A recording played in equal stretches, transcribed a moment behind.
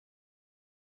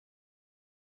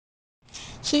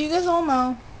So you guys all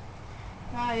know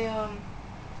my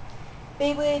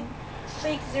Beyblade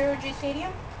fake Zero G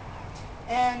Stadium,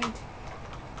 and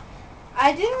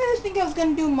I didn't really think I was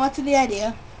gonna do much of the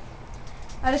idea.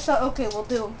 I just thought, okay, we'll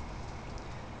do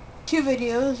 2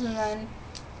 videos, and then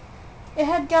it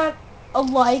had got a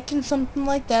like and something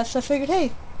like that, so I figured,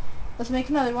 hey, let's make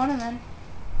another one, and then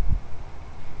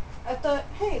I thought,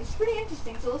 hey, it's pretty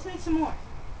interesting, so let's make some more.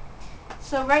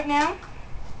 So right now,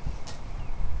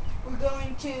 we're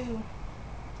going to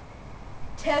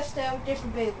test out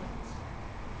different Beyblades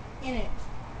in it.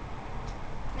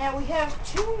 Now we have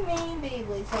 2 main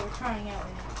Beyblades that we're trying out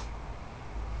in it.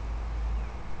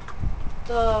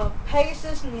 The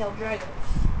Pegasus and the Eldragos.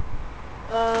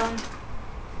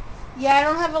 Yeah, I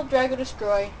don't have Eldrago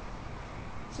Destroy,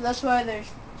 so that's why there's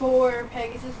 4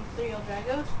 Pegasus and 3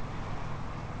 Eldragos.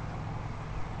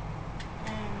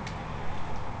 And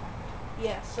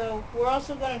yeah, so we're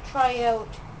also going to try out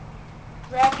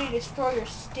Gravity Destroyer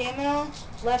Stamina,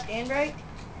 left and right,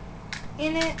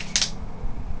 in it.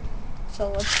 So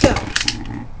let's go.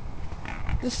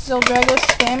 This is Eldrago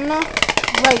Stamina,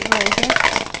 right version.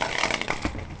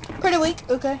 Pretty weak.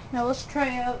 Okay, now let's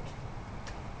try out.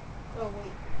 Oh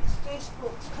wait, this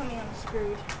facebolt's coming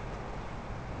unscrewed.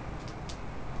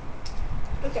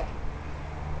 Okay.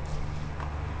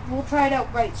 We'll try it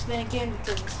out right spin again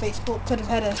because this facebolt could have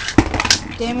had a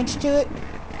damage to it.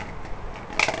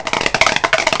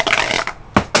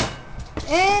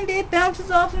 And it bounces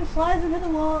off and flies into the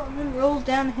wall and then rolls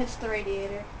down and hits the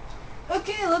radiator.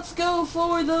 Okay, let's go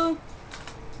for the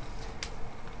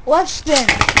left spin.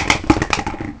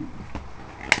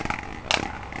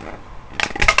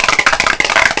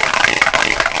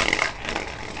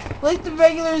 Like the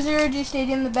regular Zero G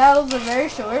Stadium, the battles are very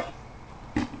short.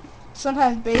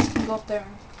 Sometimes base can go up there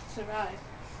and survive.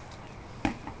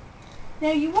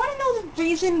 Now you want to know the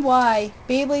reason why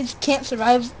Beyblades can't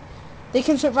survive? They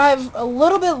can survive a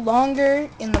little bit longer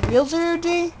in the real Zero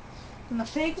G than the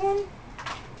fake one?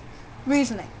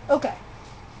 Reasoning. Okay.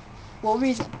 Well,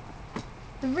 reason.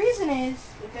 The reason is,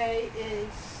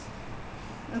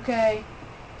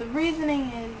 the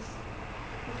reasoning is,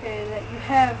 that you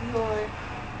have your,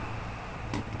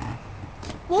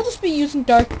 we'll just be using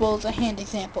Dark Bull as a hand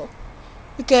example.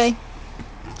 Okay.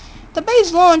 The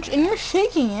bay's launched and you're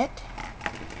shaking it,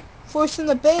 forcing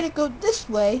the bay to go this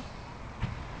way.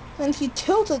 And if you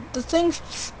tilt it, the thing's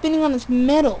spinning on its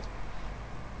metal.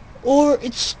 Or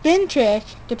its spin track,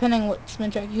 depending on what spin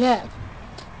track you have.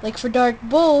 Like for Dark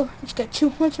Bull, it's got 2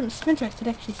 horns from spin tracks that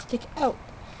actually stick out.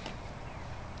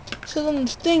 So then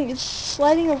this thing is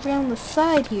sliding around the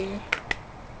side here.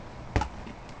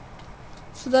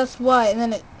 So that's why, and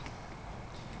then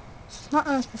it's not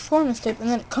on its performance tip, and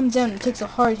then it comes down and takes a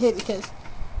hard hit because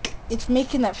it's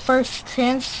making that first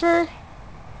transfer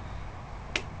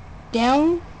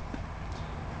down.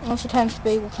 Lots of times the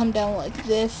bay will come down like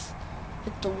this,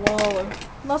 hit the wall, or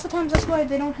lots of times that's why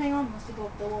they don't hang on unless they go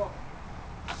up the wall.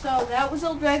 So that was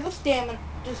Eldrago Stamina,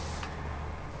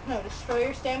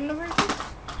 Destroyer Stamina version.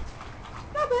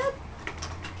 Not bad.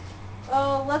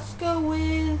 Let's go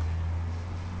with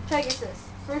Pegasus.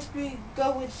 First we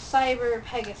go with Cyber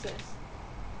Pegasus.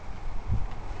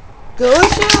 Go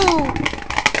shoot!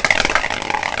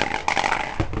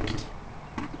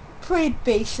 Pretty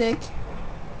basic.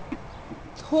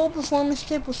 The whole performance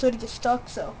tip will sort of get stuck,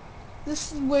 so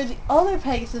this is where the other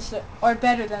Pegasus are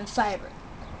better than Cyber.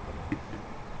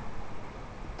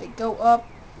 They go up.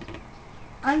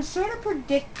 I'm sort of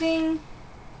predicting.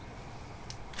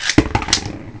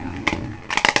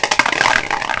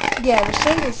 Yeah, the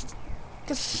fingers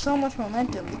get so much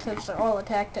momentum because they're all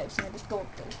attack types and they just go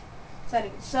up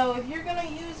there. So if you're gonna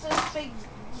use this fake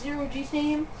Zero G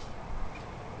Stadium,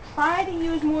 try to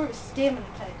use more of a stamina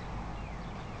type.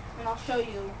 And I'll show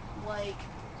you, like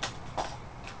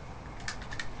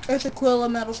Earth Aquila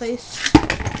Metal Face.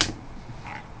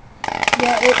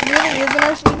 Yeah, it really is an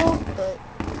Earth Eagle, but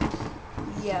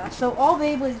yeah. So all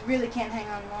Beyblades really can't hang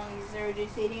on long as Zero G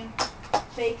Stadium.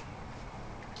 Fake.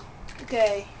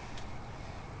 Okay.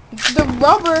 The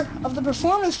rubber of the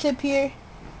performance tip here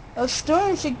of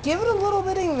Storm should give it a little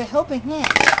bit of a helping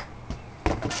hand.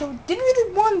 So it didn't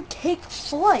really want to take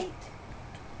flight.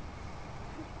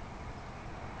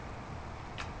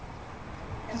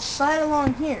 And slide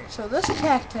along here. So this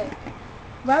attack type,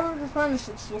 rubber performance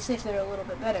tips, we'll see if they're a little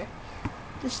bit better.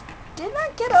 Just did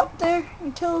not get up there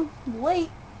until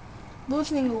late,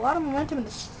 losing a lot of momentum and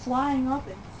just flying up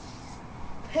and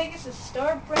Pegasus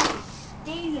Star Breaker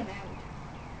Stadium out.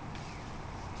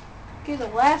 Okay, the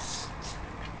last.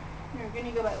 We're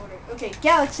gonna go by order. Okay,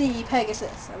 Galaxy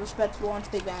Pegasus. I was about to launch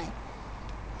Big Bang.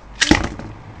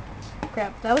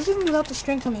 Crap, that was even without the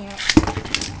string coming out.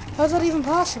 How's that even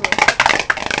possible?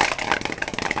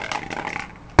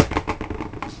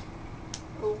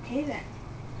 Okay then.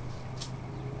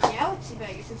 Galaxy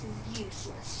Vegas, this is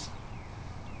useless.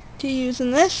 To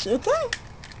using this, okay.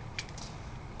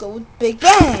 Go with Big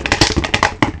Bang.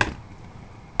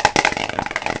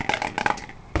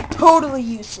 Totally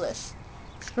useless.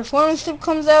 Performance tip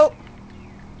comes out,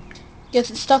 gets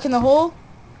it stuck in the hole.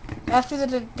 After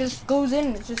that, it just goes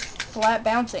in. It's just flat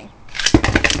bouncing.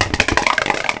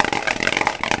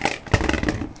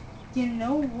 You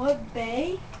know what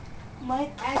bay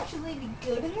might actually be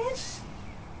good in this?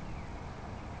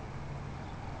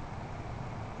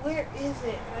 Where is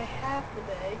it? I have the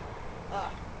bay.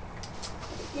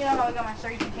 You know how I got my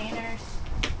 3 containers?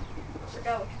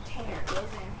 Forgot what container it was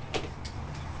in.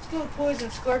 Let's go with Poison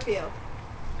Scorpio.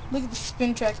 Look at the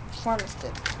spin track performance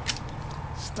tip.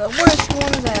 It's the worst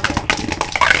ones ever.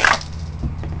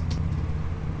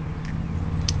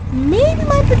 Maybe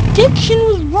my prediction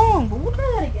was wrong, but we'll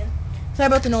try that again. Sorry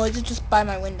about the noise, it's just by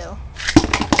my window.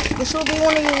 This will be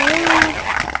one of your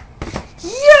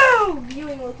new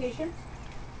viewing locations.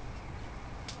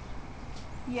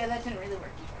 Yeah, that didn't really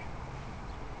work either.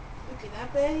 Okay,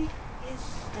 that bay is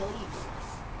still useless.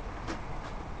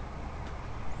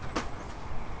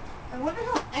 I wonder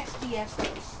how XDS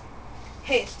does.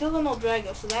 Hey, it's still an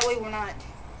Eldrago, so that way we're not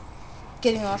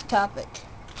getting off topic.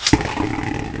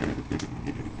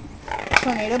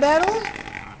 Tornado battle?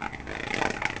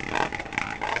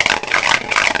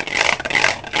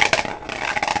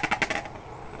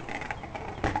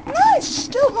 Nice!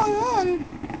 Still hung on.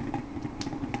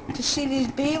 To see these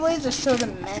Beyblades are sort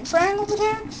of meant for angled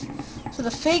attacks, so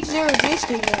the fake Zero-G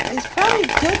Stadium is probably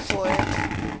good for it.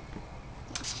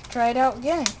 Let's try it out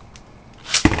again.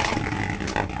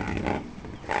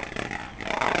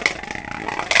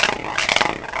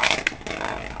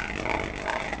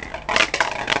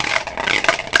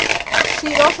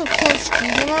 See, it also can't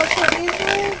speed them out so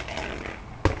easily.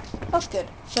 That's good.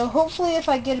 So hopefully if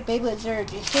I get a Beyblade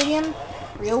Zero-G Stadium,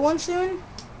 real one soon,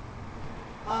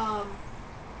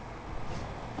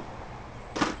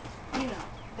 you know,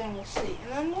 then we'll see.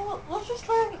 And then let's just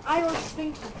try an Iron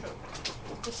Sphinx Control.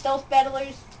 The Stealth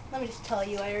Battlers, let me just tell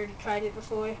you, I already tried it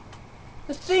before.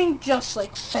 The thing just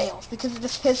like fails because it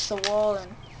just hits the wall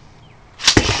and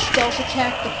stealth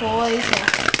attack the boys.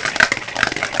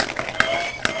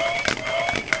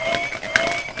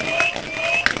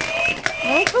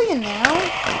 Let me tell you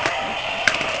now.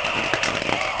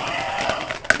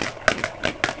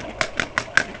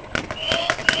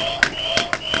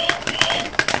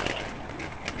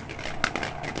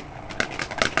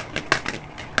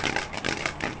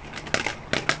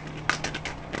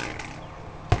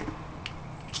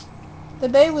 The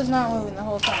bay was not moving the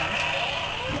whole time.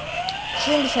 This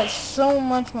thing just has so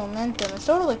much momentum. It's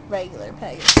sort of like regular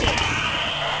Pegasus.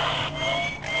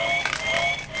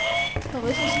 So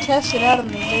let's just test it out on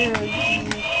the Zero-G.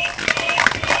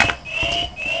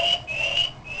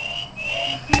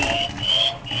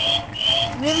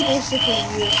 Really basically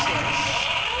useless.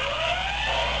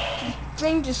 The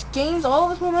thing just gains all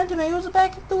of its momentum and goes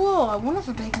back up the wall. I wonder if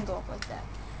a bay can go up like that.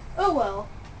 Oh well.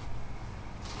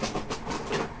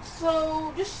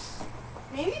 So, just,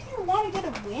 maybe if you want to get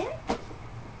a win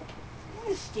in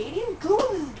the stadium, go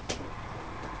with it.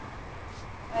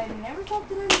 I never thought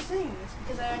that I was saying this,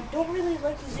 because I don't really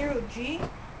like the Zero-G.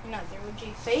 Not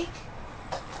Zero-G, fake.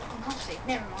 Not fake,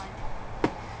 never mind.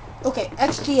 Okay,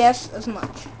 XTS as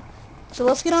much. So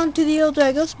let's get on to the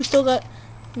Eldragos. We still got,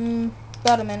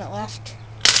 about a minute left.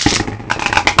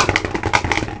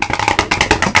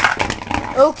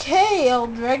 Okay,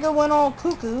 Eldrago went all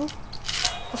cuckoo.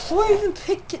 Before I even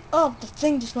picked it up, the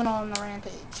thing just went on a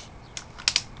rampage.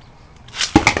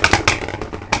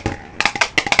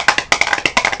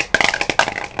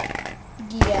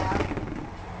 Yeah.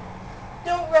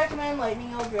 Don't recommend Lightning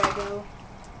Eldrago.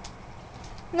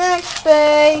 Next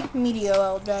bay, Meteor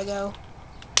Eldrago.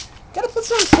 Gotta put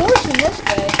some force in this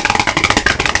bay.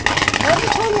 Let me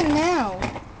tell you now.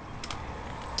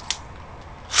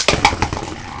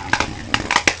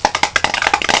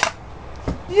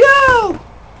 Yo!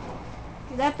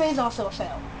 That bay's also a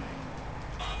fail.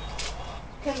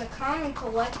 Can the common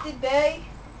collected bay?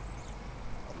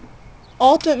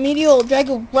 Ultimate Meteor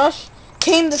Eldrago Rush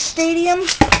came to stadium.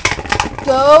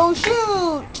 Go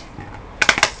shoot!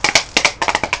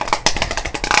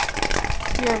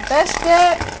 Your best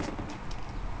bet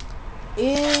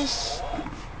is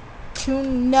to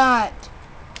not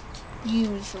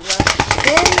use rush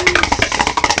spins.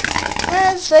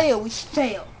 As they always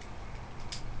fail.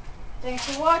 Thanks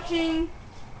for watching.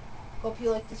 Hope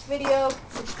you like this video.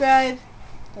 Subscribe.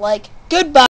 Like.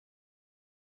 Goodbye.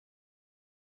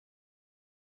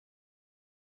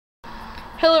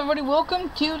 Hello everybody, welcome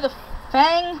to the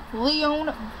Fang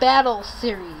Leon Battle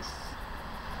Series.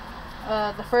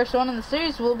 The first one in the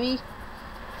series will be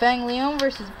Fang Leon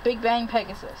versus Big Bang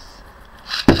Pegasus.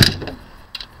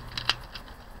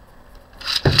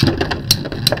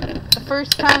 The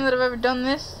first time that I've ever done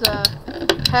this,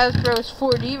 Hasbro's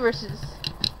 4D versus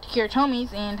Takara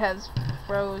Tomies, and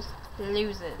Hasbro's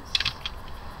loses.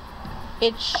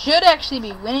 It should actually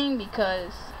be winning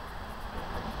because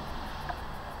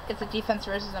it's a defense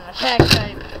versus an attack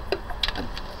type.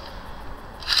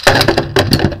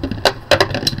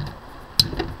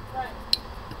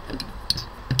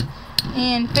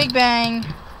 And Big Bang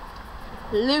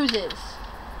loses.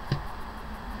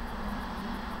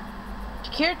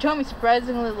 Takara Tomy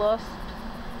surprisingly lost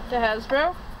to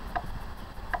Hasbro.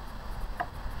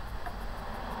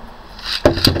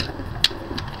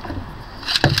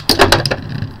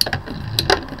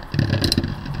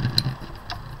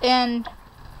 And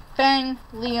Fang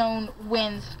Leon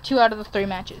wins 2 out of the 3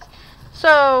 matches.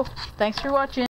 So, thanks for watching.